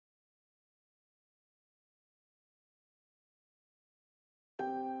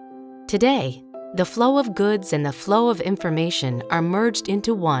Today, the flow of goods and the flow of information are merged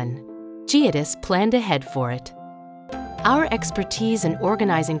into one. GEODIS planned ahead for it. Our expertise in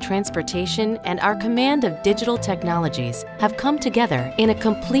organizing transportation and our command of digital technologies have come together in a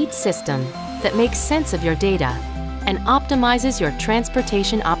complete system that makes sense of your data and optimizes your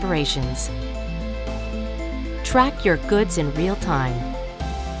transportation operations. Track your goods in real time.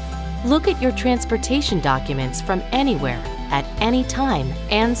 Look at your transportation documents from anywhere, at any time,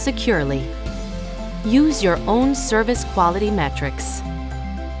 and securely. Use your own service quality metrics.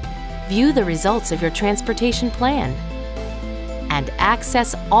 View the results of your transportation plan and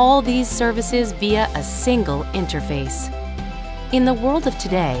access all these services via a single interface. In the world of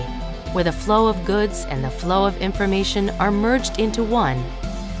today, where the flow of goods and the flow of information are merged into one,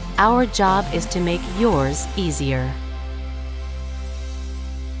 our job is to make yours easier.